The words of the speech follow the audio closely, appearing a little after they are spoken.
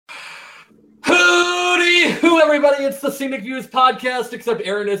Yoo-hoo, everybody! It's the Scenic Views podcast, except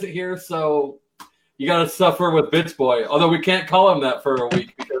Aaron isn't here, so you gotta suffer with Bitch Boy. Although we can't call him that for a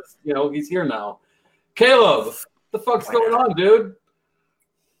week because, he's here now. Caleb, what the fuck's going on, dude?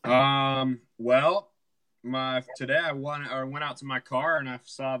 Well, today I went out to my car and I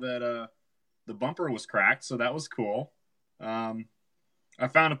saw that the bumper was cracked, so that was cool. I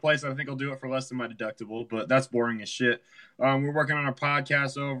found a place that I think will do it for less than my deductible, but that's boring as shit. We're working on our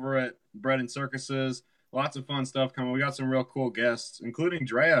podcast over at Bread and Circuses. Lots of fun stuff coming. We got some real cool guests, including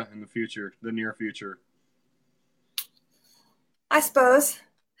Drea in the near future. I suppose.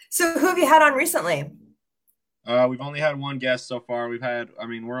 So who have you had on recently? We've only had one guest so far.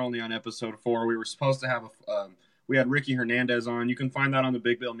 We're only on episode 4. We were supposed to have we had Ricky Hernandez on. You can find that on the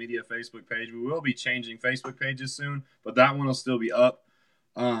Big Bill Media Facebook page. We will be changing Facebook pages soon, but that one will still be up.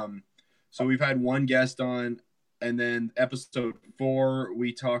 So we've had one guest on, and then episode 4,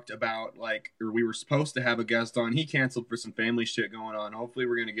 we talked about we were supposed to have a guest on. He canceled for some family shit going on. Hopefully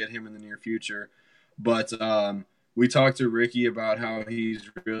we're going to get him in the near future. But, we talked to Ricky about how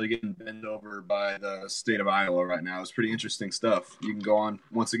he's really getting bent over by the state of Iowa right now. It's pretty interesting stuff. You can go on,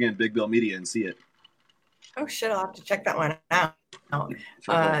 once again, Big Bill Media and see it. Oh, shit. I'll have to check that one out.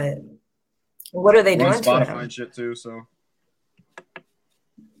 What are they doing to Spotify him? and shit, too, so.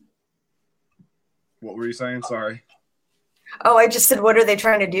 What were you saying? Sorry. Oh, I just said, what are they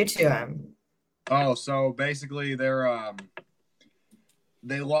trying to do to him? Oh, so basically the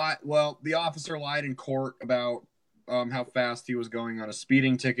officer lied in court about how fast he was going on a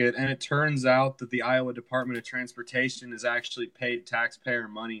speeding ticket, and it turns out that the Iowa Department of Transportation has actually paid taxpayer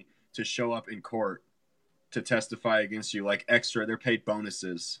money to show up in court to testify against you, extra. They're paid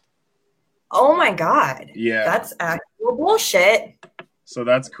bonuses. Oh my God. Yeah. That's actual bullshit. So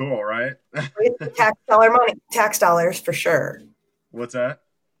that's cool, right? Waste of tax dollars for sure. What's that?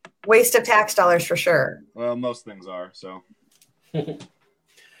 Waste of tax dollars for sure. Well, most things are, so.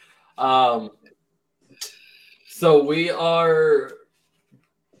 So we are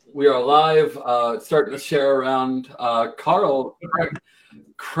live, starting to share around. Carl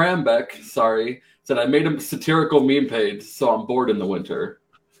Krambeck, said I made a satirical meme page, so I'm bored in the winter.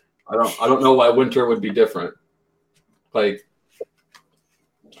 I don't know why winter would be different.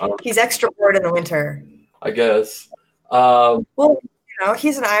 He's extra bored in the winter, I guess.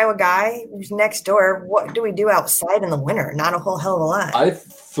 He's an Iowa guy who's next door. What do we do outside in the winter? Not a whole hell of a lot. I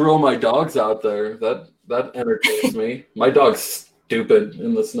throw my dogs out there. That entertains me. My dog's stupid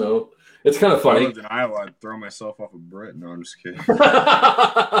in the snow. It's kind of funny. If I lived in Iowa, I'd throw myself off a Brit. No, I'm just kidding.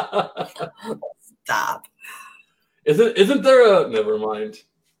 Stop. Isn't there a... Never mind.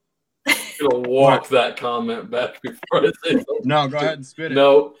 I'm going to walk that comment back before I say something. No, go ahead and spit it.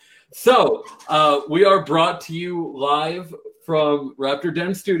 No. So, we are brought to you live from Raptor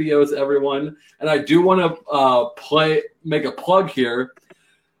Den Studios, everyone. And I do want to make a plug here.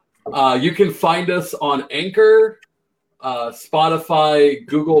 You can find us on Anchor, Spotify,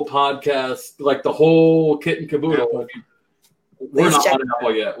 Google Podcasts, the whole kit and caboodle. Apple. We're not on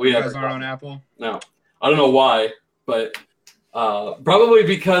Apple yet. You guys aren't on Apple? No. I don't know why, but probably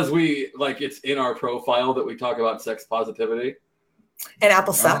because it's in our profile that we talk about sex positivity. And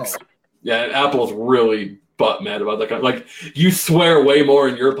Apple sucks. Oh. Yeah, and Apple's really butt mad about that kind of, you swear way more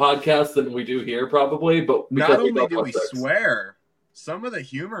in your podcast than we do here, probably. But not only do we swear, some of the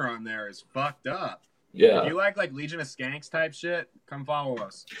humor on there is fucked up. Yeah. If you like Legion of Skanks type shit, come follow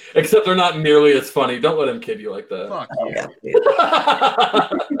us. Except they're not nearly as funny. Don't let him kid you like that. Fuck you.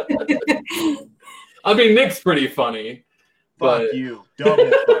 I mean, Nick's pretty funny. Fuck you. Double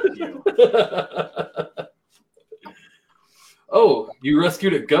fuck you. Oh, you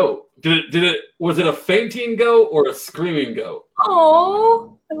rescued a goat. Was it a fainting goat or a screaming goat?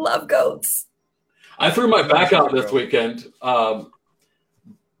 Oh, I love goats. I threw my back out this weekend by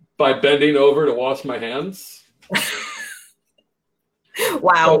bending over to wash my hands.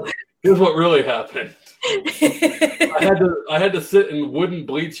 Wow. So here's what really happened. I had to sit in wooden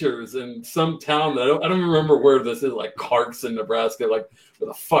bleachers in some town that I don't even remember where this is, Clarkson, Nebraska. Where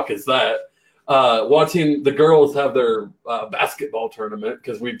the fuck is that? Watching the girls have their basketball tournament,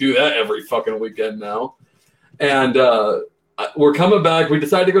 because we do that every fucking weekend now. And we're coming back. We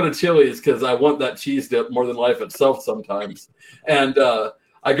decided to go to Chili's because I want that cheese dip more than life itself sometimes. And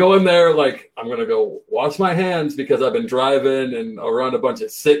I go in there I'm going to go wash my hands because I've been driving and around a bunch of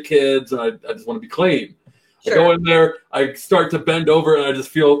sick kids, and I just want to be clean. Sure. I go in there, I start to bend over, and I just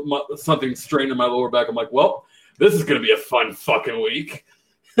feel something strained in my lower back. I'm like, well, this is going to be a fun fucking week.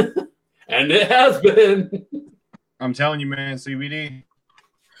 And it has been. I'm telling you, man, CBD.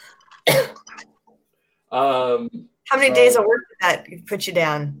 How many days of work did that put you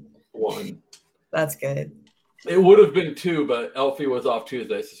down? 1. That's good. It would have been 2, but Elfie was off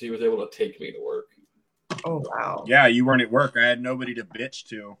Tuesday, so she was able to take me to work. Oh, wow. Yeah, you weren't at work. I had nobody to bitch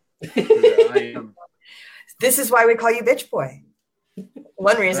to. I am. This is why we call you Bitch Boy.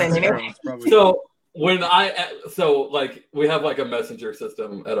 One reason, anyway. So when we have like a messenger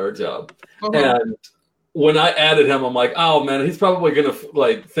system at our job, and when I added him, I'm like, oh man, he's probably gonna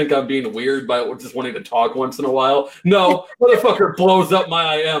like think I'm being weird by just wanting to talk once in a while. No, motherfucker blows up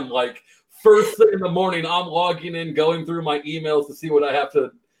my IM like first thing in the morning. I'm logging in, going through my emails to see what I have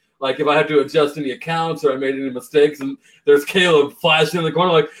to, like if I have to adjust any accounts or I made any mistakes, and there's Caleb flashing in the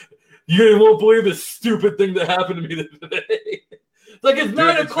corner like, you won't believe this stupid thing that happened to me today. It's like it's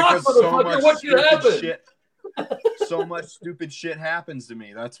 9 o'clock, motherfucker. What should happen? So much stupid shit happens to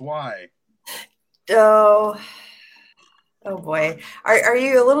me. That's why. Oh boy. Are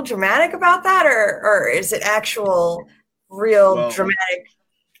you a little dramatic about that, or is it actual, real dramatic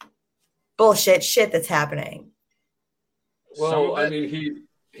bullshit shit that's happening? Well, I mean,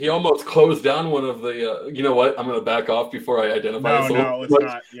 he almost closed down one of the. You know what? I'm going to back off before I identify. No, it's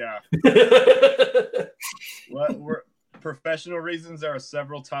not. Yeah. Professional reasons, there are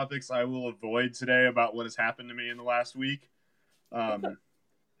several topics I will avoid today about what has happened to me in the last week.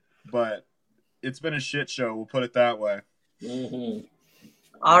 But it's been a shit show. We'll put it that way. Mm-hmm.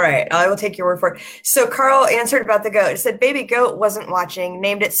 All right. I will take your word for it. So Carl answered about the goat. It said baby goat wasn't watching,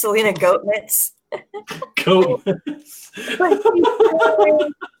 named it Selena Goatmitts. Goatmitts.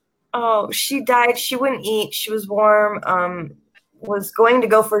 Oh, she died. She wouldn't eat. She was warm. Was going to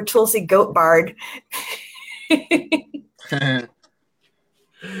go for Tulsi Goat Bard.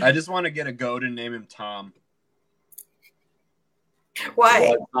 I just want to get a goat and name him Tom.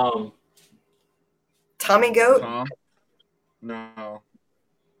 Why? Tommy Goat? Tom? No,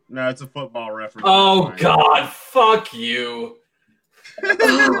 it's a football reference. Oh God, fuck you!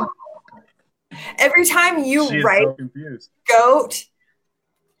 Every time you write so goat,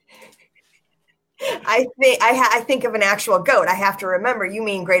 I think of an actual goat. I have to remember you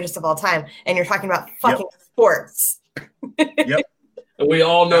mean greatest of all time, and you're talking about fucking sports. Yep. And we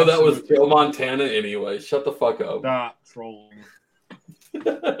all know that was Joe Montana anyway. Shut the fuck up. Stop trolling.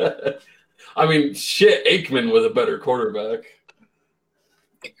 I mean, shit, Aikman was a better quarterback.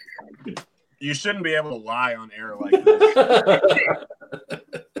 You shouldn't be able to lie on air like this.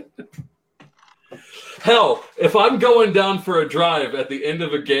 Hell, if I'm going down for a drive at the end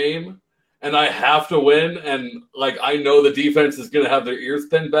of a game and I have to win and like I know the defense is going to have their ears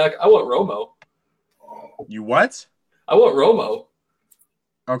pinned back, I want Romo. You what? I want Romo.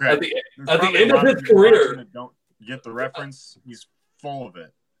 Okay. At the end of his career, don't get the reference. He's full of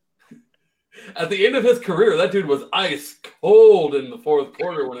it. At the end of his career, that dude was ice cold in the fourth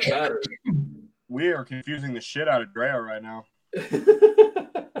quarter when it mattered. We are confusing the shit out of Drea right now.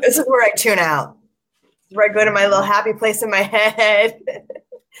 This is where I tune out. Where I go to my little happy place in my head.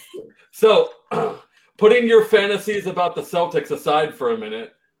 So, putting your fantasies about the Celtics aside for a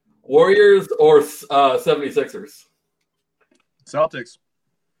minute, Warriors or 76ers? Celtics.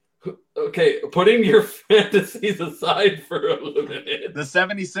 Okay, putting your fantasies aside for a minute. The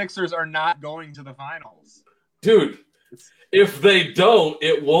 76ers are not going to the finals. Dude, if they don't,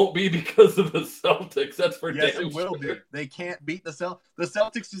 it won't be because of the Celtics. That's for yes, damn it will sure. be. They can't beat the Celtics. The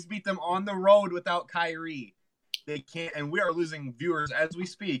Celtics just beat them on the road without Kyrie. They can't, and we are losing viewers as we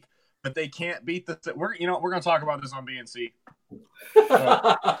speak. But they can't beat the. We're going to talk about this on BNC.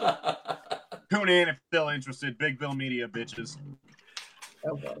 Tune in if you're still interested. Big Bill Media, bitches.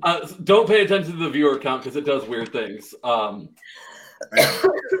 Don't pay attention to the viewer count because it does weird things. And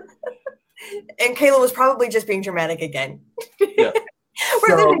Kayla was probably just being dramatic again. Yeah.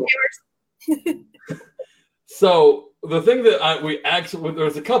 So the thing that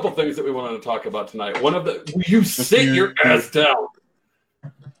there's a couple things that we wanted to talk about tonight. One of you sit your ass down.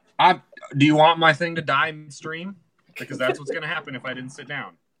 Do you want my thing to die midstream? Because that's what's going to happen if I didn't sit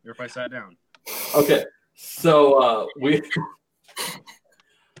down or if I sat down. Okay, so we're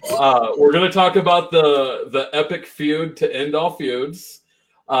going to talk about the epic feud to end all feuds.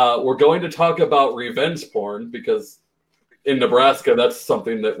 We're going to talk about revenge porn because in Nebraska, that's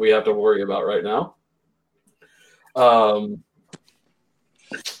something that we have to worry about right now.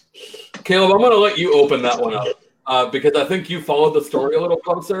 Caleb, I'm going to let you open that one up because I think you followed the story a little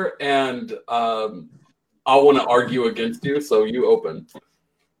closer, and I want to argue against you, so you open.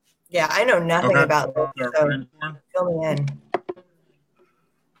 Yeah, I know nothing about this, so fill me in.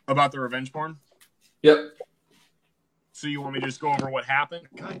 About the revenge porn? Yep. So you want me to just go over what happened?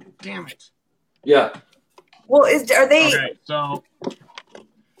 God damn it. Yeah. Well, are they... Okay, so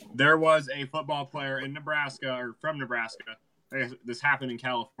there was a football player in Nebraska, or from Nebraska. This happened in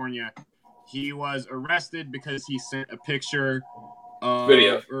California. He was arrested because he sent a picture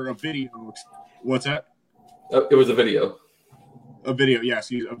or a video. What's that? It was a video. A video,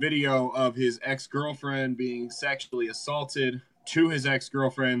 yes. A video of his ex-girlfriend being sexually assaulted to his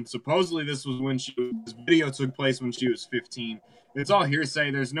ex-girlfriend. Supposedly this video took place when she was 15. It's all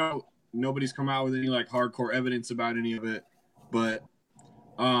hearsay. Nobody's come out with any like hardcore evidence about any of it. But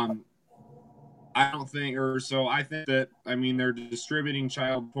I think that, I mean, they're distributing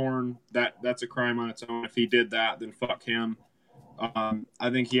child porn. That's a crime on its own. If he did that, then fuck him. I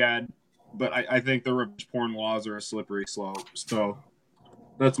think I think the revenge porn laws are a slippery slope. So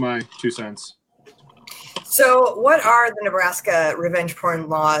that's my 2 cents. So what are the Nebraska revenge porn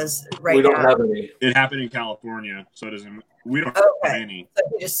laws right now? We don't have any. It happened in California, so we don't have any. So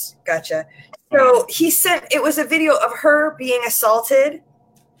he just gotcha. So it was a video of her being assaulted.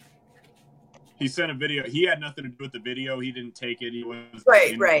 He sent a video. He had nothing to do with the video. He didn't take it. He was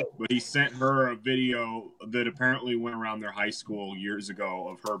right. But he sent her a video that apparently went around their high school years ago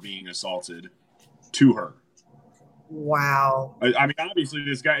of her being assaulted to her. Wow. I mean, obviously,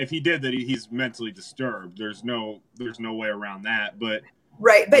 this guy, if he did that, he's mentally disturbed. There's no way around that. But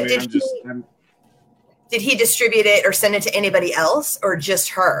right. But did he distribute it or send it to anybody else or just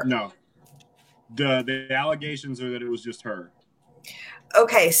her? No. The allegations are that it was just her.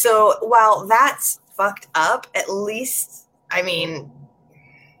 Okay, so while that's fucked up, at least, I mean,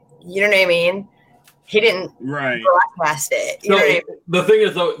 you know what I mean? He didn't broadcast it. You know what I mean? The thing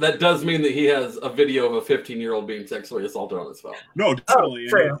is, though, that does mean that he has a video of a 15-year-old being sexually assalted on his phone. No, totally.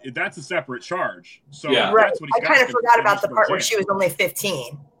 True. That's a separate charge. So yeah. Right. That's what I kind of forgot about the part where she was only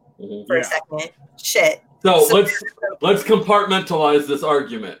 15 for a second. Shit. So let's compartmentalize this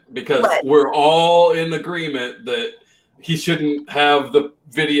argument because we're all in agreement that he shouldn't have the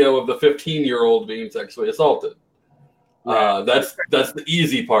video of the 15-year-old being sexually assaulted. That's the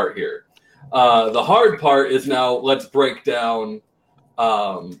easy part here. The hard part is now let's break down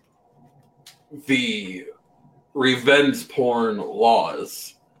the revenge porn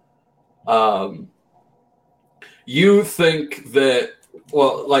laws. You think that,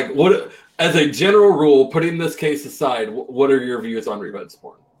 well, like what, as a general rule, putting this case aside, what are your views on revenge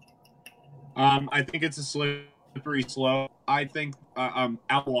porn? I think it's a slippery slope. I think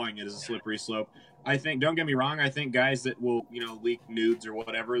outlawing it is a slippery slope. I think, don't get me wrong, I think guys that will, leak nudes or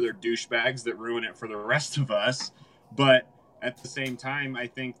whatever, they're douchebags that ruin it for the rest of us. But at the same time, I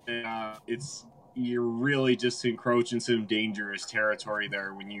think that you're really just encroaching some dangerous territory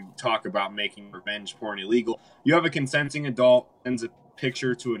there when you talk about making revenge porn illegal. You have a consenting adult sends a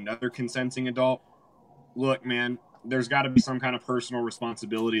picture to another consenting adult. Look, man, there's got to be some kind of personal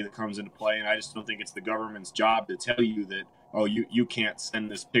responsibility that comes into play, and I just don't think it's the government's job to tell you that, oh, you can't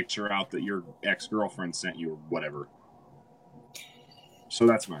send this picture out that your ex-girlfriend sent you or whatever. So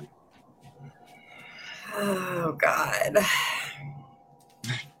that's mine. Oh, God.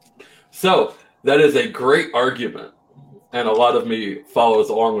 So that is a great argument, and a lot of me follows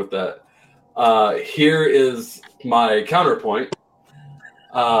along with that. Here is my counterpoint.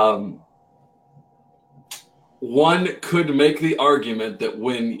 One could make the argument that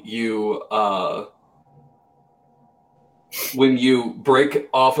when you break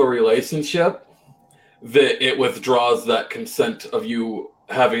off a relationship, that it withdraws that consent of you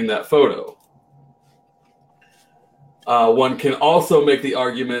having that photo. One can also make the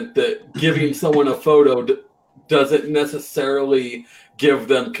argument that giving someone a photo doesn't necessarily give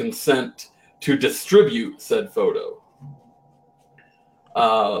them consent to distribute said photo.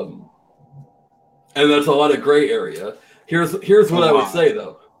 And that's a lot of gray area. Here's what I would say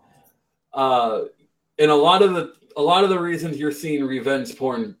though. And a lot of the reasons you're seeing revenge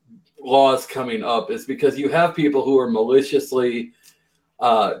porn laws coming up is because you have people who are maliciously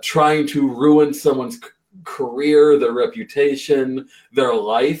trying to ruin someone's career, their reputation, their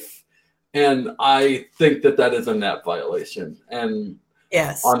life, and I think that is a NAP violation. And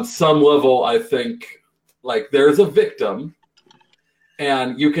yes, on some level, I think like there's a victim.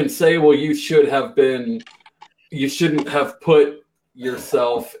 And you can say, well, you shouldn't have put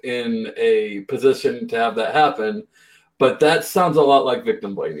yourself in a position to have that happen. But that sounds a lot like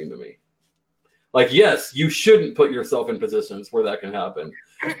victim blaming to me. Like, yes, you shouldn't put yourself in positions where that can happen.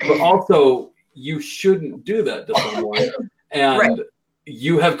 But also, you shouldn't do that to someone. And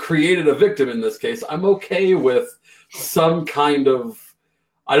you have created a victim in this case. I'm okay with some kind of...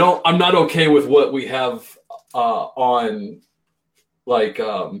 I'm not okay with what we have on... like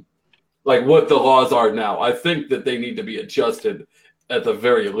what the laws are now. I think that they need to be adjusted at the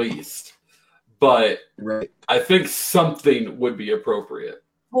very least. But I think something would be appropriate.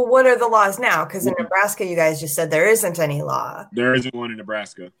 Well, what are the laws now? Because in Nebraska, you guys just said there isn't any law. There isn't one in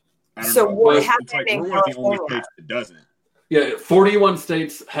Nebraska. So know. what It's happened like in we're one of the only California? states that doesn't. Yeah, 41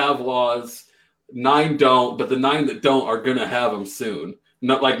 states have laws, 9 don't, but the 9 that don't are gonna have them soon.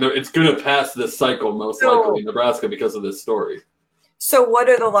 Not like it's gonna pass this cycle most likely in Nebraska because of this story. So what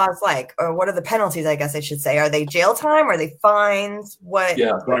are the laws like, or what are the penalties? I guess I should say. Are they jail time? Are they fines? What?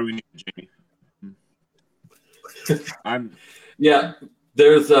 Yeah, That's why we need Jamie. Yeah,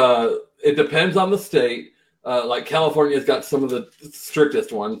 there's it depends on the state. Like California's got some of the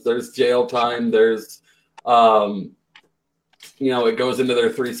strictest ones. There's jail time. There's it goes into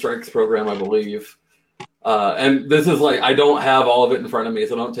their 3 strikes program, I believe. And this is like, I don't have all of it in front of me,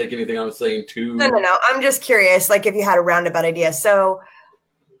 so don't take anything I'm saying too. No. I'm just curious, like if you had a roundabout idea. So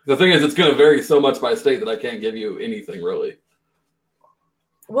the thing is, it's going to vary so much by state that I can't give you anything really.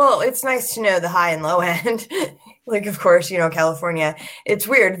 Well, it's nice to know the high and low end. Like, of course, California. It's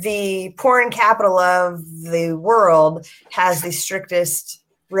weird. The porn capital of the world has the strictest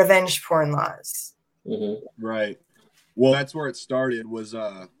revenge porn laws. Mm-hmm. Right. Well, that's where it started. Was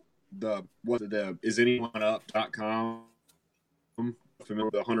the isanyoneup.com? Familiar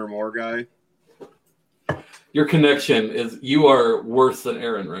with the Hunter Moore guy? Your connection is, you are worse than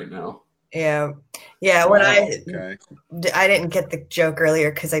Aaron right now. Yeah. When I didn't get the joke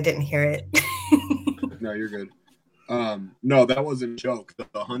earlier because I didn't hear it. No, you're good. No, that wasn't a joke. The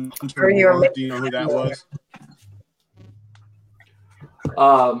Hunter Moore, do you know who that was?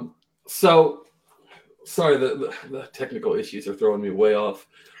 So sorry, the technical issues are throwing me way off.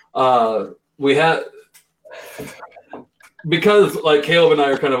 We had, because like Caleb and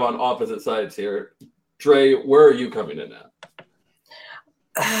I are kind of on opposite sides here. Dre, where are you coming in at?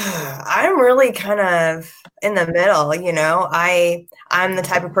 I'm really kind of in the middle, I'm the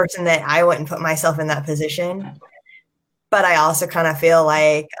type of person that I wouldn't put myself in that position. But I also kind of feel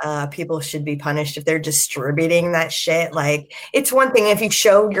like people should be punished if they're distributing that shit. Like, it's one thing if you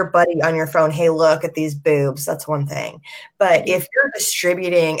show your buddy on your phone, hey, look at these boobs. That's one thing. But if you're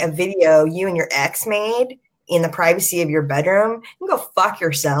distributing a video you and your ex made in the privacy of your bedroom, you can go fuck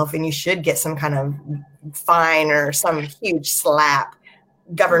yourself, and you should get some kind of fine or some huge slap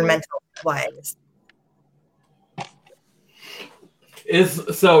governmental wise.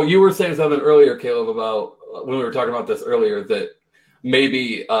 So you were saying something earlier, Caleb, about when we were talking about this earlier, that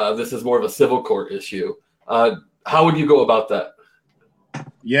maybe this is more of a civil court issue. How would you go about that?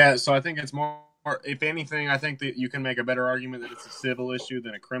 Yeah, so I think it's more, if anything, I think that you can make a better argument that it's a civil issue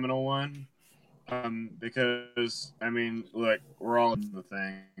than a criminal one. Because, I mean, look, we're all in the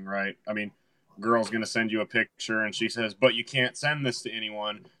thing, right? I mean, girl's going to send you a picture and she says, but you can't send this to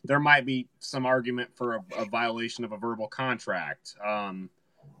anyone. There might be some argument for a violation of a verbal contract.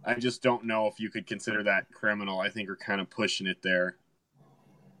 I just don't know if you could consider that criminal. I think we're kind of pushing it there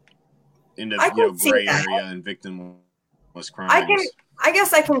into gray area and victimless crimes. I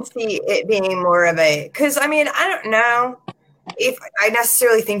guess I can see it being more of a, because I mean, I don't know if I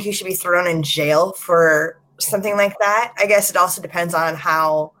necessarily think you should be thrown in jail for something like that. I guess it also depends on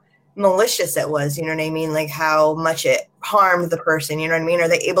how malicious it was, you know what I mean? Like how much it harmed the person, you know what I mean? Are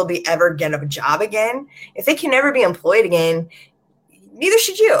they able to ever get a job again? If they can never be employed again, neither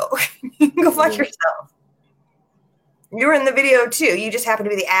should you. You can go fuck yourself. You were in the video too. You just happen to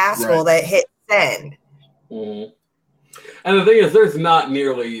be the asshole that hit send. Mm-hmm. And the thing is, there's not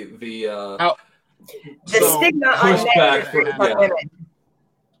nearly the stigma on women.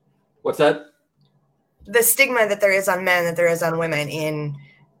 What's that? The stigma that there is on men that there is on women in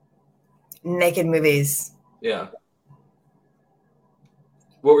naked movies. Yeah.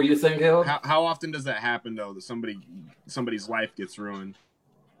 What were you saying, Caleb? How often does that happen though? That somebody's life gets ruined?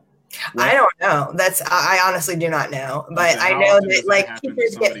 What? I don't know. I honestly do not know. But I know that like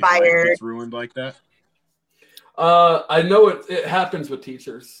teachers get fired. Gets ruined like that. I know it happens with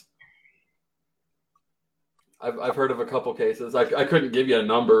teachers. I've heard of a couple cases. I couldn't give you a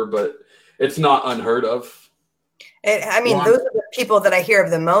number, but it's not unheard of. Those are the people that I hear of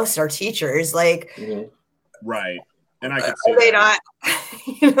the most are teachers. Like, right. And I could see they not,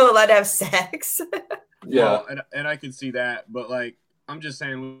 allowed to have sex. Yeah, well, and I could see that, but like, I'm just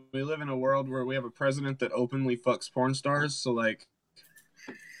saying, we live in a world where we have a president that openly fucks porn stars. So like,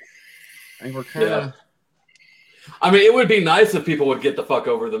 I think we're kind of. Yeah. I mean, it would be nice if people would get the fuck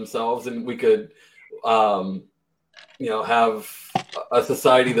over themselves, and we could, have a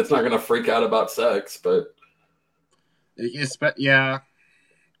society that's not going to freak out about sex. But yeah.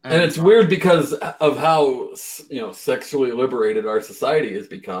 And it's weird because of how, sexually liberated our society has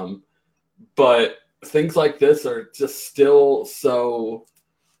become. But things like this are just still so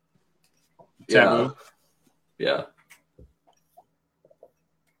taboo. Yeah.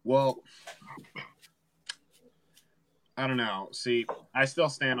 Well, I don't know. See, I still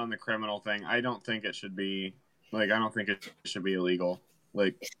stand on the criminal thing. I don't think it should be I don't think it should be illegal.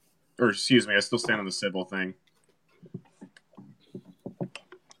 Or excuse me, I still stand on the civil thing.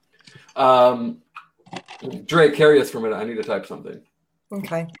 Dre, carry us for a minute. I need to type something.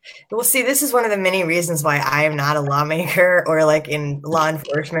 Okay. Well, see, this is one of the many reasons why I am not a lawmaker or like in law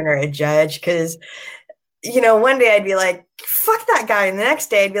enforcement or a judge. Because, one day I'd be like, fuck that guy. And the next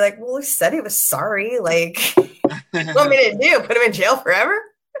day I'd be like, well, he said he was sorry. Like, what do you want me to do? Put him in jail forever?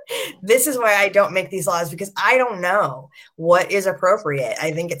 This is why I don't make these laws, because I don't know what is appropriate.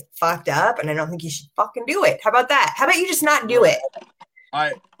 I think it's fucked up, and I don't think you should fucking do it. How about that? How about you just not do it?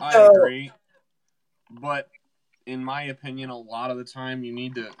 I agree. But in my opinion, a lot of the time you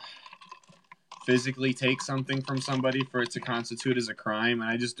need to physically take something from somebody for it to constitute as a crime, and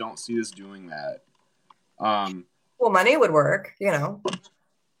I just don't see us doing that. Well, money would work,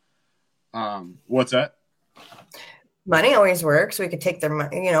 What's that? Money always works. We could take their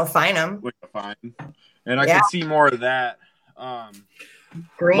money, fine them. We could fine. And I could see more of that. My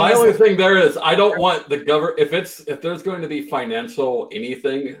only thing there is I don't want the government, if there's going to be financial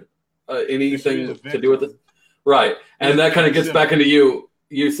anything to do with it. Right. And that kind of gets back into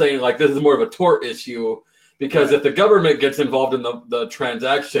you saying like this is more of a tort issue, because if the government gets involved in the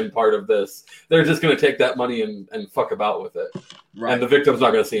transaction part of this, they're just going to take that money and fuck about with it. Right. And the victim's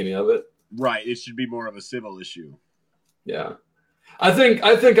not going to see any of it. Right. It should be more of a civil issue. Yeah. I think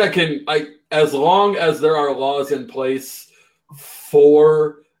as long as there are laws in place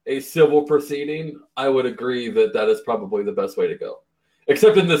for a civil proceeding, I would agree that is probably the best way to go.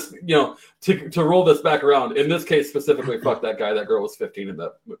 Except in this, to roll this back around, in this case specifically, fuck that guy. That girl was 15 in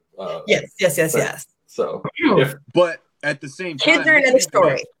that. Yes. So, but at the same time, kids are another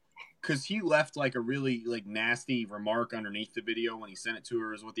story. Because he left like a really nasty remark underneath the video when he sent it to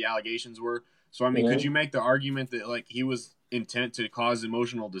her, is what the allegations were. So I mean, could you make the argument that he was intent to cause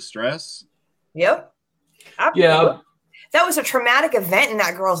emotional distress? Yep. Absolutely. Yeah. That was a traumatic event in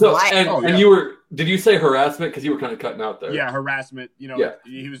that girl's life. And did you say harassment? Because you were kind of cutting out there. Yeah, harassment. Yeah.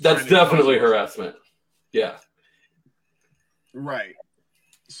 He was. That's definitely harassment. Yeah. Right.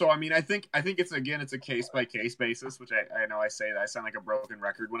 So I mean, I think it's a case by case basis, which I know I say that I sound like a broken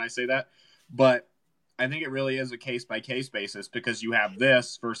record when I say that, but I think it really is a case by case basis, because you have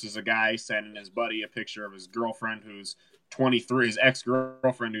this versus a guy sending his buddy a picture of his girlfriend who's 23, his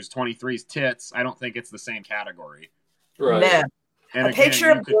ex-girlfriend who's 23's tits. I don't think it's the same category. Right. No. And a picture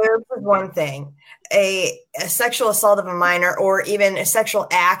of boobs is one thing. A sexual assault of a minor, or even a sexual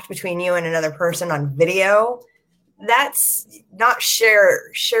act between you and another person on video, that's not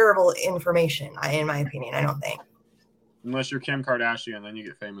shareable information, in my opinion. I don't think. Unless you're Kim Kardashian, then you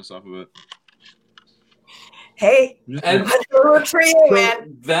get famous off of it. Hey, and for you,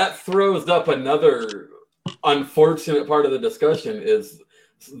 man. That throws up another unfortunate part of the discussion, is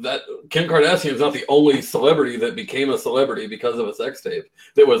that Kim Kardashian is not the only celebrity that became a celebrity because of a sex tape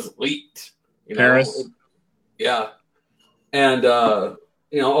that was leaked. Paris. Yeah. And, a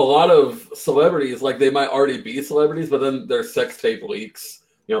lot of celebrities, they might already be celebrities, but then their sex tape leaks,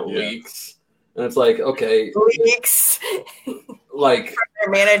 leaks. And it's like, okay. Leaks. From their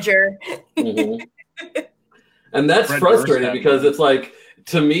manager. Mm-hmm. And that's frustrating, because it's like,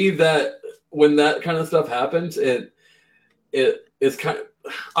 to me, that when that kind of stuff happens, it is kind of,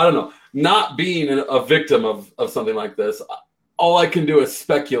 I don't know, not being a victim of something like this, all I can do is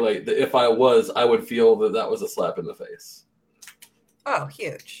speculate that if I would feel that was a slap in the face. Oh,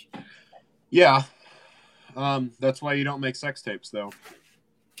 huge. Yeah. That's why you don't make sex tapes, though.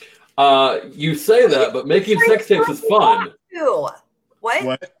 You say that, but making sex tapes is fun.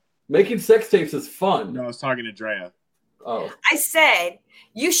 What? Making sex tapes is fun. No, I was talking to Drea. Oh. I said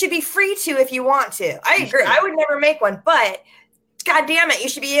you should be free to if you want to. I agree. I would never make one, but God damn it, you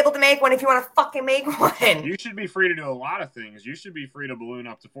should be able to make one if you want to fucking make one. You should be free to do a lot of things. You should be free to balloon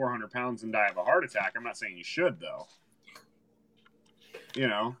up to 400 pounds and die of a heart attack. I'm not saying you should, though.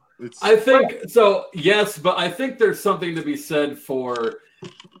 I think so. Yes, but I think there's something to be said for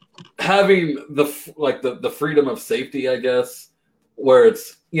having the freedom of safety, I guess, where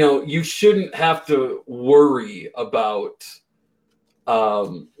it's, you shouldn't have to worry about,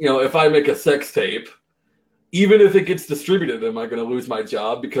 if I make a sex tape, even if it gets distributed, am I going to lose my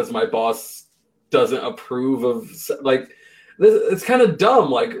job because my boss doesn't approve of, this? It's kind of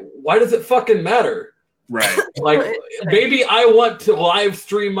dumb. Why does it fucking matter? Right. Maybe I want to live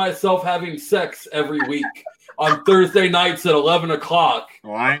stream myself having sex every week on Thursday nights at 11 o'clock.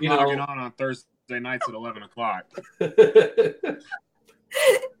 Well, I ain't logging on Thursday nights at 11 o'clock. I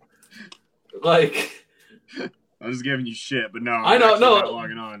was giving you shit, but no. I don't know. Not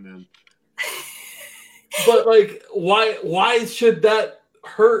logging on then. But like, why should that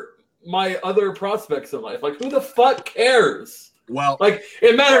hurt my other prospects in life? Like, who the fuck cares? Well, like,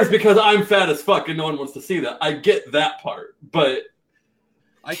 it matters because I'm fat as fuck and no one wants to see that. I get that part, but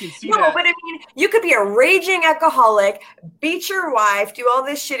I can see no, that. but I mean, you could be a raging alcoholic, beat your wife, do all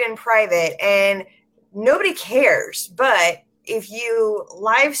this shit in private, and nobody cares. But if you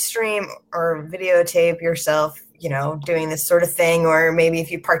live stream or videotape yourself, you know, doing this sort of thing, or maybe if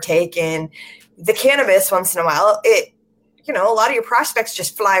you partake in the cannabis once in a while, it, you know, a lot of your prospects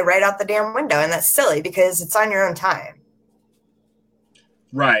just fly right out the damn window, and that's silly because it's on your own time.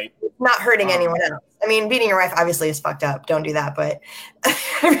 Right. It's not hurting anyone else. I mean, beating your wife obviously is fucked up. Don't do that. But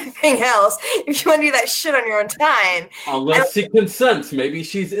everything else, if you want to do that shit on your own time. Unless she consents, maybe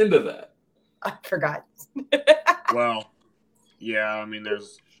she's into that. I forgot. Well, yeah, I mean,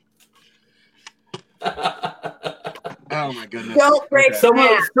 there's... Oh my goodness! Don't break.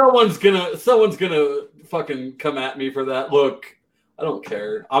 Someone's gonna fucking come at me for that. Look, I don't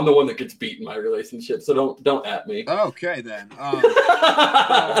care. I'm the one that gets beat in my relationship, so don't at me. Okay then.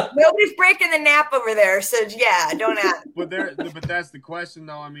 Nobody's breaking the nap over there, so yeah, don't at. But that's the question,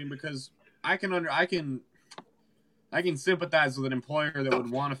 though. I mean, because I can sympathize with an employer that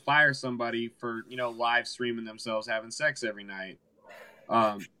would want to fire somebody for, you know, live streaming themselves having sex every night.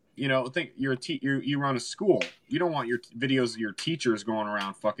 You know, think you run a school. You don't want your videos of your teachers going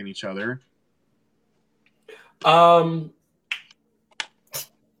around fucking each other. Does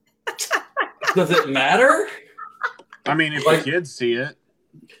it matter? I mean, if the kids see it.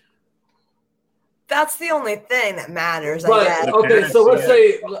 That's the only thing that matters, But, I guess. okay, so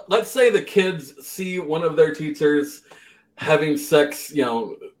let's say the kids see one of their teachers having sex, you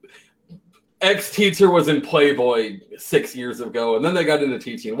know, ex-teacher was in Playboy 6 years ago, and then they got into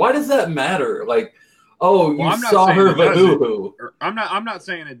teaching. Why does that matter? Like, oh, you saw her vadoo. I'm not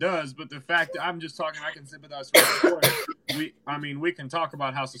saying it does, but the fact that I'm just talking, I can sympathize with the we can talk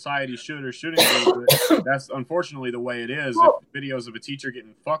about how society should or shouldn't be, but that's unfortunately the way it is. Well, if videos of a teacher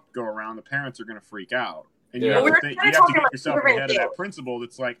getting fucked go around, the parents are going to freak out. And Yeah. you have to get yourself in the head of things. that principle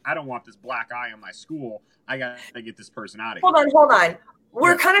that's like, I don't want this black eye on my school. I got to get this person out of here. Hold on.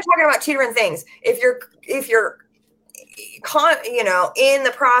 We're kind of talking about two different things. If you're you know, in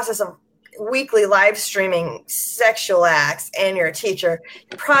the process of weekly live streaming sexual acts and you're a teacher,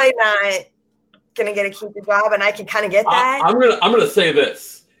 you're probably not gonna get to keep your job, and I can kind of get that. I'm gonna say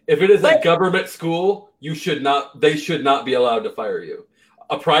this: if it is a government school, they should not be allowed to fire you.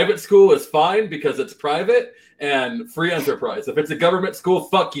 A private school is fine because it's private and free enterprise. If it's a government school,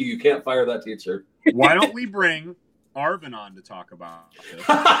 fuck you. You can't fire that teacher. Why don't we bring Arvin on to talk about this?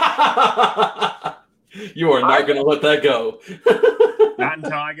 You are not going to let that go. Not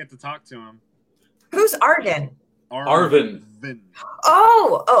until I get to talk to him. Who's Arvin? Arvin.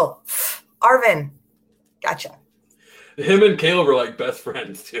 Oh, Arvin. Gotcha. Him and Caleb are like best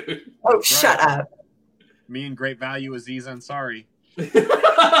friends, dude. Oh, right. Shut up. Me and Great Value Aziz Ansari.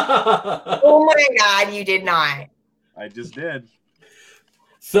 Oh my God, you did not. I just did.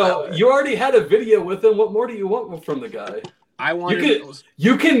 So you already had a video with him. What more do you want from the guy?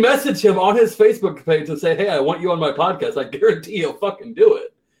 You can message him on his Facebook page and say, "Hey, I want you on my podcast." I guarantee he'll fucking do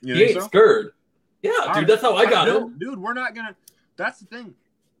it. He ain't scared. Yeah, dude, that's how I got him. Dude, we're not gonna. That's the thing.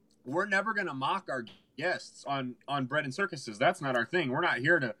 We're never gonna mock our guests on Bread and Circuses. That's not our thing. We're not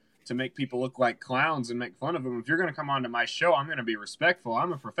here to make people look like clowns and make fun of them. If you're gonna come onto my show, I'm gonna be respectful.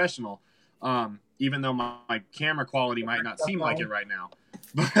 I'm a professional. Even though my camera quality might not seem like it right now.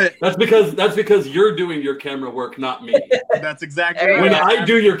 But that's because you're doing your camera work, not me. That's exactly right. When I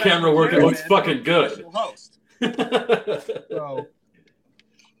do your camera work, it looks fucking good. Host. So,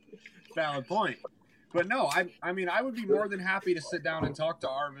 valid point. But no, I mean, I would be more than happy to sit down and talk to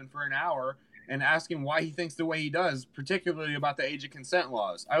Arvin for an hour and ask him why he thinks the way he does, particularly about the age of consent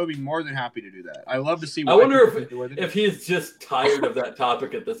laws. I would be more than happy to do that. I love to see. I wonder if he's just tired of that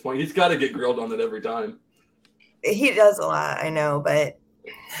topic at this point. He's got to get grilled on it every time. He does a lot, I know, but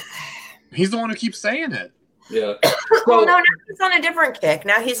he's the one who keeps saying it. Yeah. Well, no, now he's on a different kick.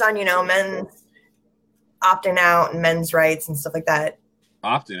 Now he's on, men's opting out and men's rights and stuff like that.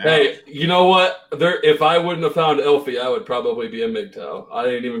 Opting out. Hey, you know what? If I wouldn't have found Elfie, I would probably be a MGTOW. I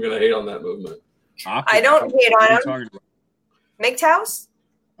ain't even going to hate on that movement. I don't hate on him. MGTOWs?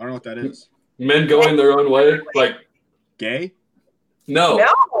 I don't know what that is. Men going their own way? Like gay? No.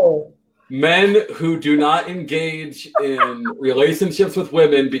 Men who do not engage in relationships with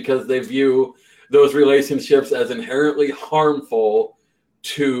women because they view those relationships as inherently harmful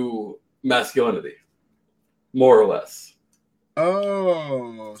to masculinity, more or less.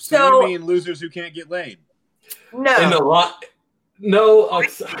 Oh, so you mean losers who can't get laid? No. No,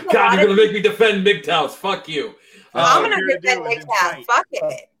 God, you're gonna make me defend MGTOWs. Fuck you. I'm gonna defend MGTOWs. Fuck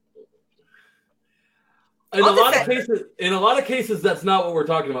it. In a lot of cases, that's not what we're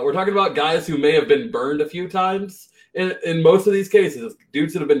talking about. We're talking about guys who may have been burned a few times. In most of these cases,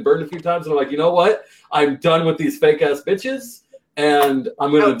 dudes that have been burned a few times and are like, you know what? I'm done with these fake ass bitches, and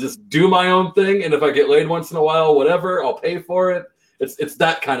I'm gonna just do my own thing. And if I get laid once in a while, whatever, I'll pay for it. It's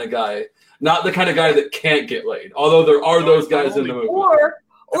that kind of guy, not the kind of guy that can't get laid. Although there are those guys in the movie, or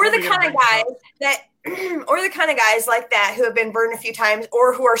the kind of guys that. Or the kind of guys like that who have been burned a few times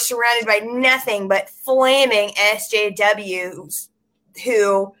or who are surrounded by nothing but flaming SJWs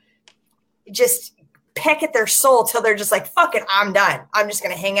who just peck at their soul till they're just like, fuck it, I'm done. I'm just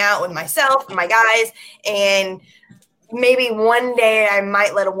going to hang out with myself and my guys, and maybe one day I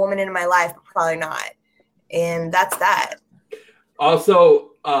might let a woman into my life, but probably not. And that's that.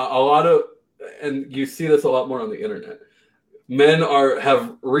 Also, a lot of, and you see this a lot more on the internet, men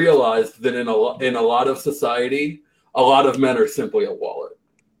have realized that in a lot of society, a lot of men are simply a wallet.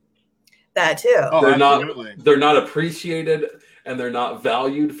 That too. They're not appreciated, and they're not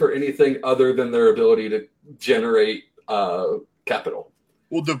valued for anything other than their ability to generate capital.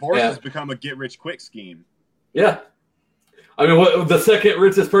 Well, divorce has become a get-rich-quick scheme. Yeah. I mean, the second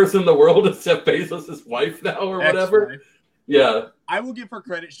richest person in the world is Jeff Bezos' wife now, or whatever. Ex-wife. Yeah. I will give her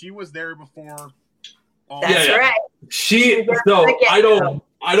credit. She was there before. That's right.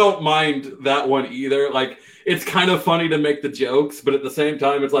 I don't mind that one either. Like, it's kind of funny to make the jokes, but at the same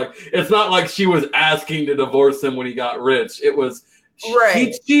time, it's like, it's not like she was asking to divorce him when he got rich. It was,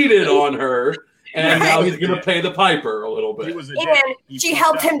 he cheated on her, and now he's going to pay the piper a little bit. She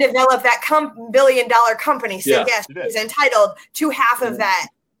helped him develop that billion-dollar company. So yes, he's entitled to half of that.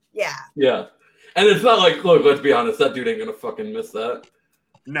 Yeah. Yeah. And it's not like, look, let's be honest, that dude ain't going to fucking miss that.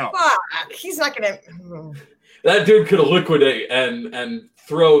 No. Fuck, he's not going to. That dude could liquidate and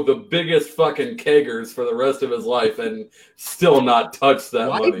throw the biggest fucking keggers for the rest of his life and still not touch that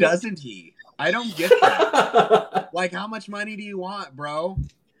money. Why doesn't he? I don't get that. Like, how much money do you want, bro?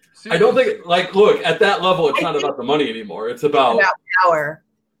 Seriously. I don't think, like, look, at that level, it's not about the money anymore. It's about power.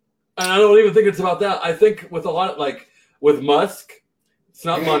 And I don't even think it's about that. I think with a lot, like, with Musk, it's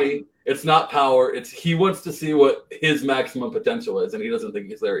not money. It's not power. It's he wants to see what his maximum potential is, and he doesn't think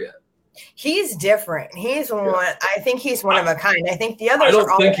he's there yet. He's different. He's one. I think he's one of a kind. I think the others I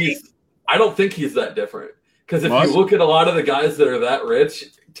don't think he's that different. Because if you look at a lot of the guys that are that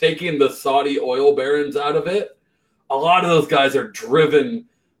rich, taking the Saudi oil barons out of it, a lot of those guys are driven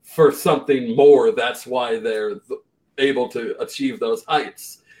for something more. That's why they're able to achieve those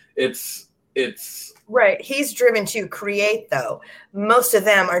heights. It's right. He's driven to create, though. Most of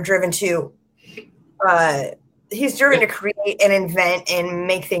them are driven to. He's driven to create and invent and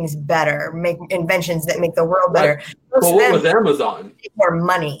make things better, make inventions that make the world better. Right. Well, what was Amazon? More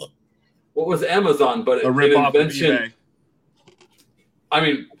money. What was Amazon? But an invention. I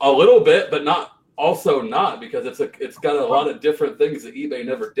mean, a little bit, but not. Also, not because it's got a lot of different things that eBay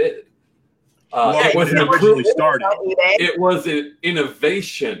never did. It was It was an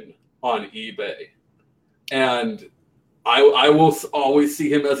innovation on eBay, and I will always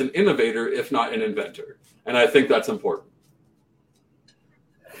see him as an innovator, if not an inventor. And I think that's important.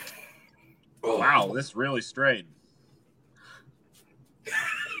 Oh. Wow, this really strayed.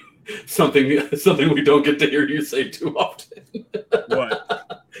 Something we don't get to hear you say too often.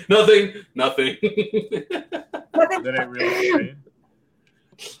 What? Nothing. That ain't really strayed.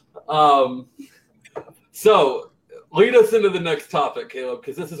 So lead us into the next topic, Caleb,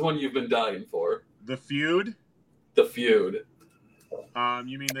 because this is one you've been dying for. The feud. The feud.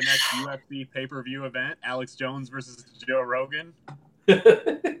 You mean the next UFC pay-per-view event, Alex Jones versus Joe Rogan?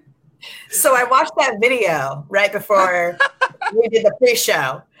 So I watched that video right before we did the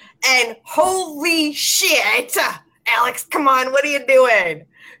pre-show, and holy shit, Alex, come on, what are you doing?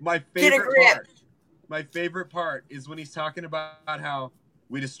 My favorite part is when he's talking about how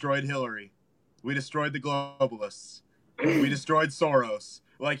we destroyed Hillary, we destroyed the globalists, we destroyed Soros.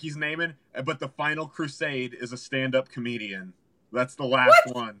 Like he's naming, but the final crusade is a stand-up comedian. That's the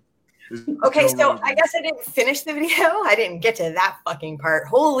last one. Okay, so Rogan. I guess I didn't finish the video. I didn't get to that fucking part.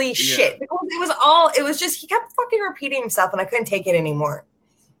 Holy shit. It was just, he kept fucking repeating himself and I couldn't take it anymore.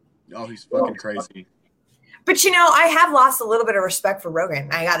 Oh, he's fucking crazy. But I have lost a little bit of respect for Rogan,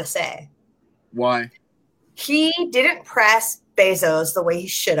 I gotta say. Why? He didn't press Bezos the way he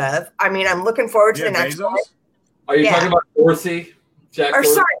should have. I mean, I'm looking forward to the next one. Are you talking about Dorsey? Sorry.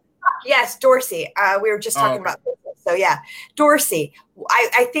 Yes, Dorsey. We were just talking about business. So yeah, Dorsey,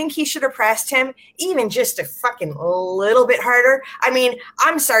 I think he should have pressed him even just a fucking little bit harder. I mean,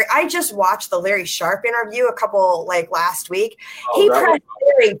 I'm sorry, I just watched the Larry Sharp interview a couple last week. He pressed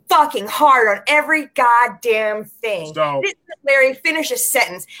Larry fucking hard on every goddamn thing. So Larry finish a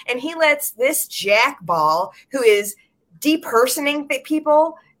sentence, and he lets this jackball who is depersoning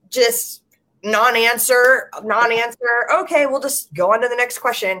people just non-answer. Okay, we'll just go on to the next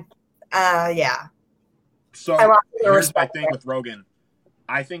question. Yeah. So here's my thing with Rogan.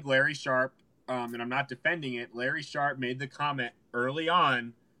 I think Larry Sharp, and I'm not defending it, Larry Sharp made the comment early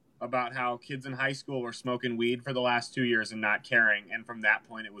on about how kids in high school were smoking weed for the last 2 years and not caring, and from that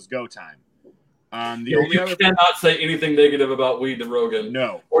point it was go time. You cannot say anything negative about weed to Rogan.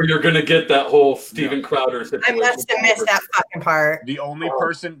 No. Or you're going to get that whole Steven Crowder situation. I must have missed that fucking part. The only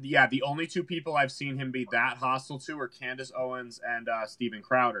the only two people I've seen him be that hostile to are Candace Owens and Steven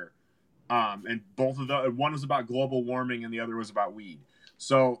Crowder. And both of the one was about global warming and the other was about weed.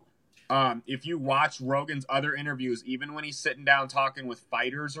 So if you watch Rogan's other interviews, even when he's sitting down talking with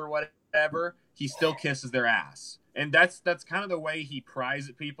fighters or whatever, he still kisses their ass. And that's kind of the way he pries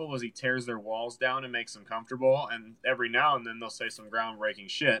at people, is he tears their walls down and makes them comfortable. And every now and then they'll say some groundbreaking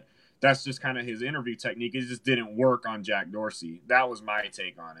shit. That's just kind of his interview technique. It just didn't work on Jack Dorsey. That was my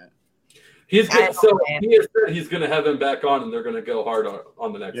take on it. He has said he's going to have him back on, and they're going to go hard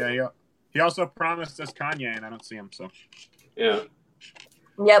on the next one. Yeah. He also promised us Kanye, and I don't see him. So, yeah.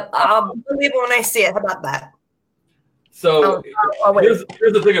 Yep, I'll believe it when I see it. How about that? So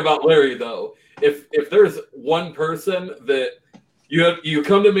here's the thing about Larry, though. If there's one person that you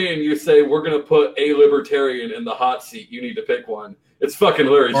come to me and you say we're going to put a libertarian in the hot seat, you need to pick one. It's fucking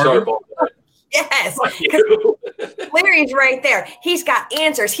Larry Sharp. Yes, Larry's right there. He's got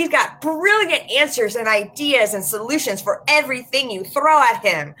answers. He's got brilliant answers and ideas and solutions for everything you throw at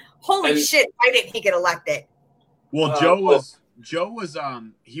him. Holy shit! Why didn't he get elected? Well, Joe was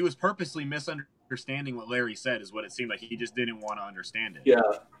he was purposely misunderstanding what Larry said, is what it seemed like. He just didn't want to understand it. Yeah.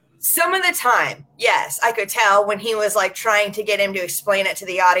 Some of the time, yes, I could tell when he was trying to get him to explain it to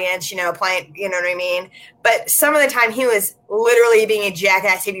the audience, playing, you know what I mean? But some of the time he was literally being a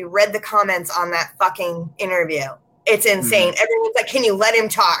jackass. If you read the comments on that fucking interview, it's insane. Mm-hmm. Everyone's like, can you let him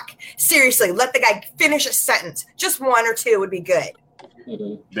talk? Seriously, let the guy finish a sentence. Just one or two would be good.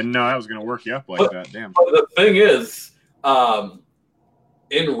 Mm-hmm. Didn't know that was going to work you up like that. Damn. But the thing is,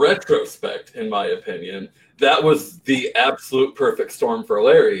 in retrospect, in my opinion, that was the absolute perfect storm for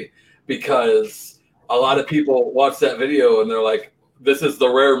Larry, because a lot of people watch that video and they're like, this is the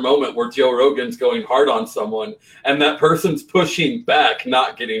rare moment where Joe Rogan's going hard on someone and that person's pushing back,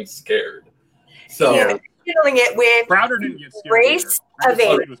 not getting scared. So feeling it with Crowder didn't get scared. Race of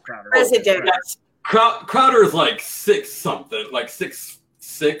a president. Crowder is like 6'something, like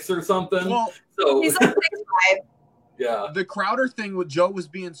 6'6" or something. Well, so he's like 6'5". Yeah. The Crowder thing with Joe was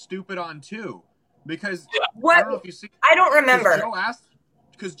being stupid on too. Because what? I don't know if you see. I don't remember.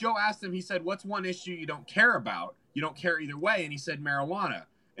 Because Joe asked him, he said, what's one issue you don't care about? You don't care either way. And he said marijuana.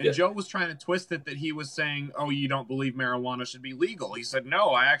 And Joe was trying to twist it that he was saying, oh, you don't believe marijuana should be legal. He said, no,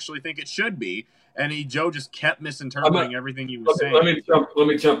 I actually think it should be. And Joe just kept misinterpreting everything he was saying. Let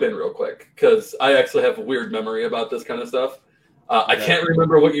me jump in real quick, because I actually have a weird memory about this kind of stuff. I can't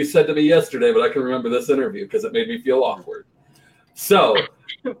remember what you said to me yesterday, but I can remember this interview because it made me feel awkward. So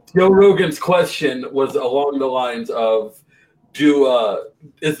Joe Rogan's question was along the lines of,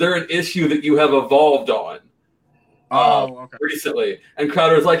 is there an issue that you have evolved on recently? And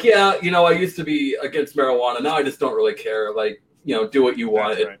Crowder's like, yeah, I used to be against marijuana. Now I just don't really care. Like, do what you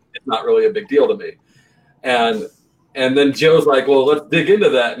want. Right. It's not really a big deal to me. And then Joe's like, well, let's dig into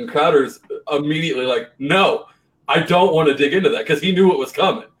that. And Crowder's immediately like, no, I don't want to dig into that, because he knew it was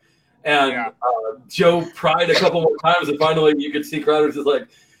coming. And Joe pried a couple more times, and finally you could see Crowder's just like,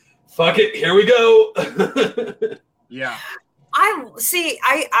 fuck it, here we go. Yeah.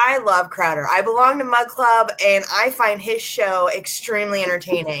 I love Crowder. I belong to Mug Club, and I find his show extremely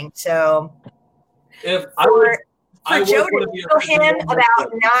entertaining. So for Joe to tell him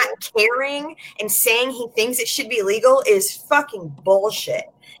about not caring and saying he thinks it should be legal is fucking bullshit.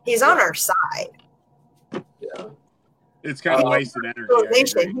 He's on our side. Yeah. It's kind of wasted energy. He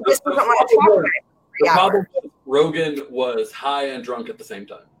just doesn't want to talk about it. The problem was Rogan was high and drunk at the same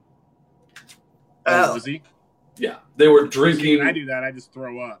time. Oh, was he? Yeah, they were drinking. When I do that, I just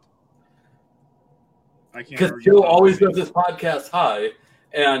throw up. I can't. Because Joe always does his podcast high,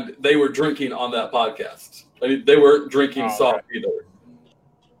 and they were drinking on that podcast. I mean, they weren't drinking soft either.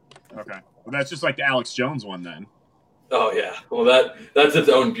 Okay, well, that's just like the Alex Jones one then. Oh yeah, well that's its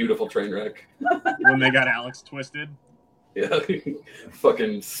own beautiful train wreck. When they got Alex twisted. Yeah,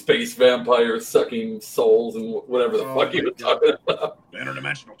 fucking space vampires sucking souls and whatever the fuck you were talking about.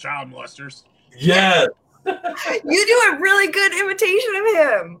 Interdimensional child molesters. Yes. You do a really good imitation of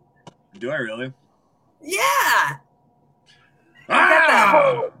him. Do I really? Yeah. Got that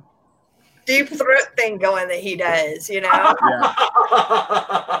whole deep throat thing going that he does, you know? Yeah.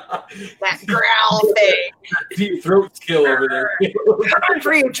 That growl thing. Deep throat skill over there. Coming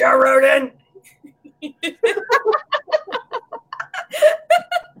for you, Joe Rogan.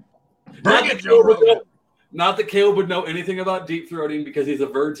 Not that Caleb would know anything about deep throating because he's a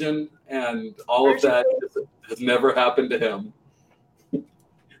virgin, and all of that has never happened to him.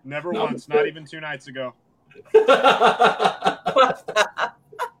 Never once, not even 2 nights ago.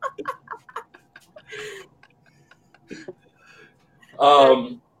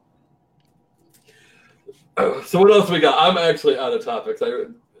 So what else we got? I'm actually out of topics.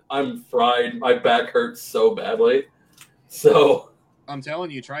 I'm fried. My back hurts so badly. So I'm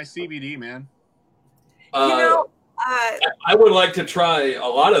telling you, try CBD, man. I would like to try a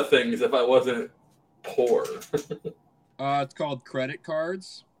lot of things if I wasn't poor. It's called credit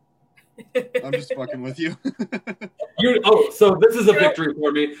cards. I'm just fucking with you. So this is a victory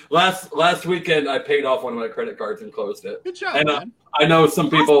for me. Last weekend, I paid off one of my credit cards and closed it. Good job, and man. I know some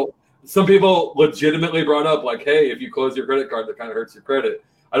people legitimately brought up like, "Hey, if you close your credit card, that kind of hurts your credit."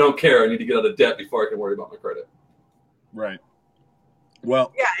 I don't care. I need to get out of debt before I can worry about my credit. Right.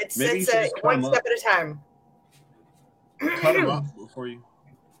 Well, yeah, it's one step at a time. Cut them up before you.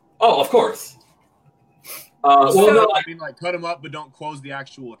 Oh, of course. I mean, like, cut them up, but don't close the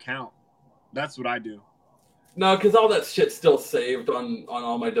actual account. That's what I do. No, because all that shit's still saved on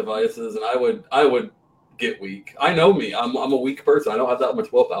all my devices, and I would get weak. I know me. I'm a weak person. I don't have that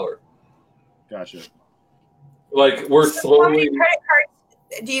much willpower. Gotcha. Like, we're slowly. How many credit cards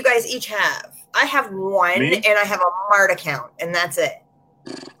do you guys each have? I have one, and I have a Mart account, and that's it.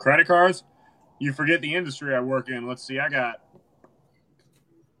 Credit cards? You forget the industry I work in. Let's see. I got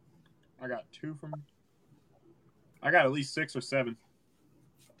 2 from. I got at least 6 or 7.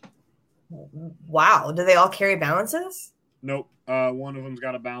 Wow. Do they all carry balances? Nope. One of them's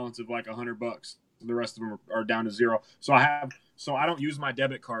got a balance of like $100. The rest of them are down to 0. So I don't use my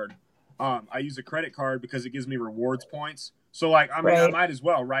debit card. I use a credit card because it gives me rewards points. So like, I mean, I might as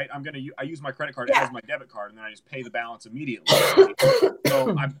well, right? I use my credit card as my debit card, and then I just pay the balance immediately.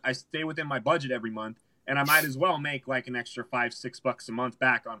 So I stay within my budget every month. And I might as well make like an extra $5-6 a month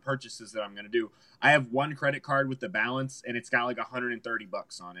back on purchases that I'm going to do. I have one credit card with the balance, and it's got like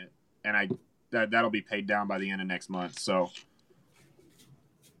 $130 on it, and that'll be paid down by the end of next month. So,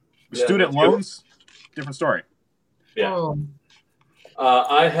 student loans, different story. Yeah.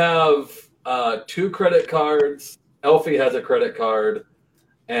 I have 2 credit cards. Elfie has a credit card,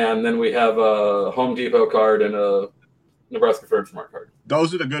 and then we have a Home Depot card and a Nebraska Furniture Mart card.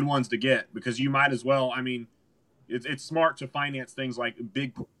 Those are the good ones to get because you might as well. I mean, it's smart to finance things like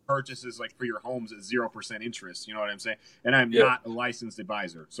big purchases, like for your homes at 0% interest. You know what I'm saying? And I'm not a licensed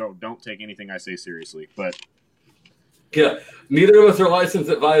advisor, so don't take anything I say seriously. But yeah, neither of us are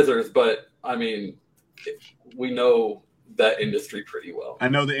licensed advisors, but I mean, we know that industry pretty well. I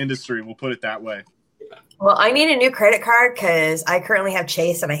know the industry. We'll put it that way. Well, I need a new credit card because I currently have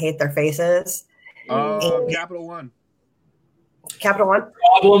Chase and I hate their faces. Capital One. Capital One? The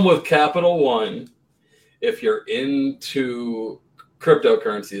problem with Capital One, if you're into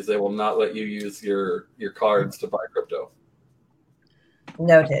cryptocurrencies, they will not let you use your cards to buy crypto.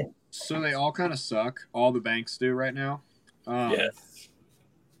 Noted. So they all kind of suck. All the banks do right now. Yes.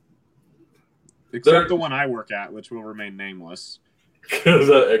 Except the one I work at, which will remain nameless. Because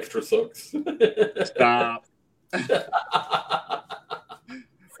that extra sucks. Stop.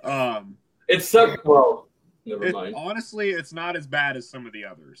 It sucked. Well, never mind. Honestly, it's not as bad as some of the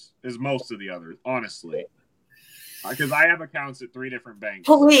others, as most of the others, honestly. Because I have accounts at 3 different banks.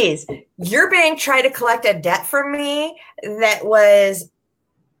 Please, your bank tried to collect a debt from me that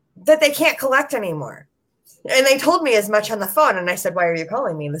they can't collect anymore. And they told me as much on the phone, and I said, "Why are you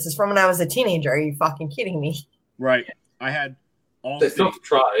calling me? This is from when I was a teenager. Are you fucking kidding me?" Right. I had They still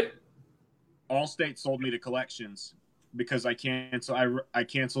try. Allstate sold me to collections because I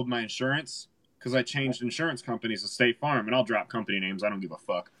canceled my insurance because I changed insurance companies to State Farm, and I'll drop company names. I don't give a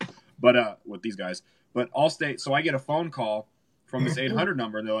fuck. But with these guys. But Allstate, so I get a phone call from this 800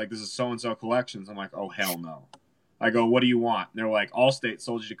 number, and they're like, "This is so-and-so collections." I'm like, "Oh, hell no." I go, "What do you want?" And they're like, "Allstate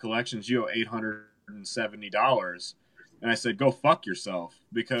sold you to collections. You owe $870. And I said, "Go fuck yourself,"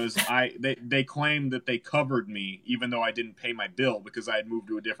 because they claimed that they covered me even though I didn't pay my bill because I had moved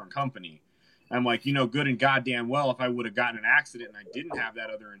to a different company. I'm like, good and goddamn well, if I would have gotten an accident and I didn't have that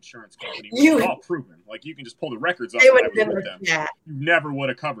other insurance company, which is all proven. Like, you can just pull the records up that I was with them. Yeah. You never would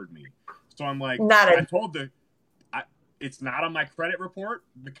have covered me. So I'm like, it's not on my credit report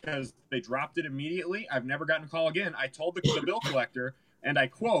because they dropped it immediately. I've never gotten a call again. I told the bill collector, and I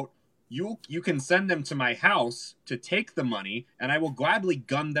quote, you can send them to my house to take the money, and I will gladly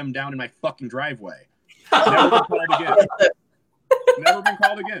gun them down in my fucking driveway. Never been called again. Never been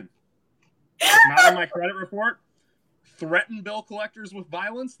called again. It's not on my credit report. Threaten bill collectors with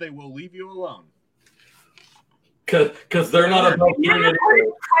violence, they will leave you alone. Because they're not about doing it.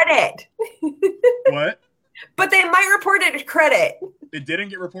 Credit. What? But they might report it to credit. It didn't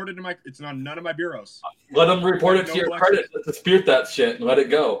get reported to it's on none of my bureaus. Let them report it to your credit. Dispute that shit and let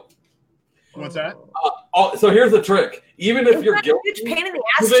it go. What's that? So here's the trick. Even if you're guilty, pain in the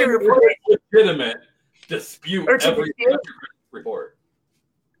ass to report it. Legitimate, dispute every report.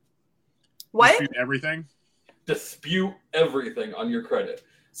 What? Dispute everything? Dispute everything on your credit.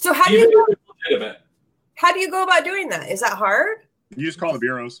 So how do you go about doing that? Is that hard? You just call the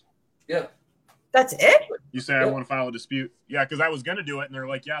bureaus. Yeah. That's it? You say, I want to file a dispute. Yeah, because I was going to do it, and they're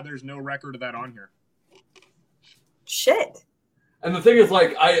like, yeah, there's no record of that on here. Shit. And the thing is,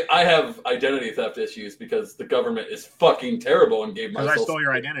 like, I have identity theft issues because the government is fucking terrible and gave my Because I stole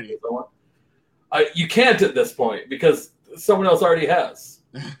your identity. You can't at this point because someone else already has.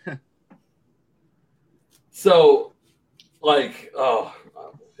 So, like,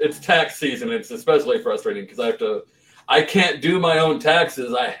 it's tax season. It's especially frustrating because I can't do my own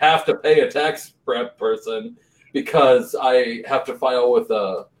taxes. I have to pay a tax prep person because I have to file with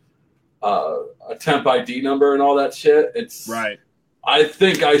a temp ID number and all that shit. It's right. I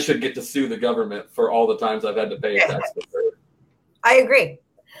think I should get to sue the government for all the times I've had to pay a tax preparer. I agree.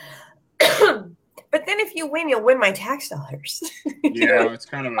 But then if you win, you'll win my tax dollars. Yeah, it's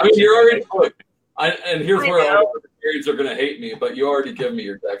kind of. I mean, you're already. And here's where all the Libertarians are going to hate me, but you already give me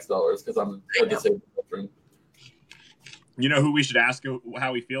your tax dollars because I'm a disabled veteran. You know who we should ask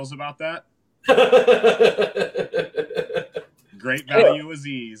how he feels about that? Great value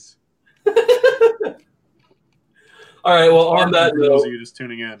Aziz. All right. Well, on that note, you just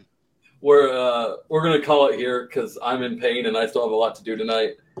tuning in. We're going to call it here because I'm in pain and I still have a lot to do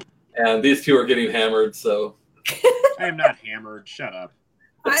tonight. And these two are getting hammered. So I am not hammered. Shut up.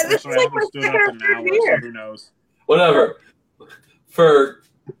 I haven't stood up in an hour, so who knows? Whatever.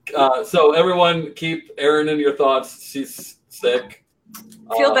 So everyone, keep Erin in your thoughts. She's sick.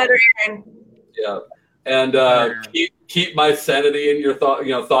 Feel better, Erin. Yeah, and keep my sanity in your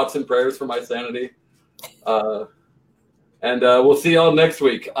thoughts and prayers for my sanity. And we'll see y'all next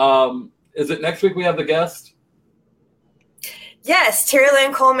week. Is it next week we have the guest? Yes, Terry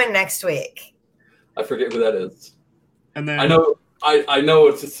Lynn Coleman next week. I forget who that is. And then I know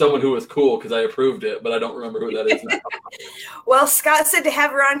it's just someone who was cool because I approved it, but I don't remember who that is now. Well, Scott said to have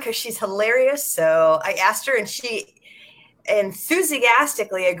her on because she's hilarious. So I asked her and she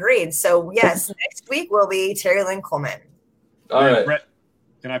enthusiastically agreed. So yes, next week will be Terry Lynn Coleman. All right. Brett,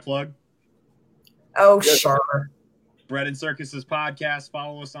 can I plug? Oh, yes. Sure. Bread and Circuses podcast.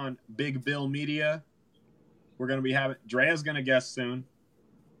 Follow us on Big Bill Media. We're going to be Drea's going to guest soon.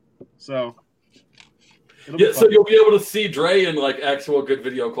 So... so you'll be able to see Dre in like actual good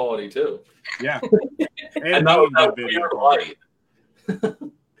video quality too. Yeah, and not video quality.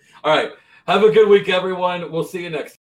 All right, have a good week, everyone. We'll see you next time.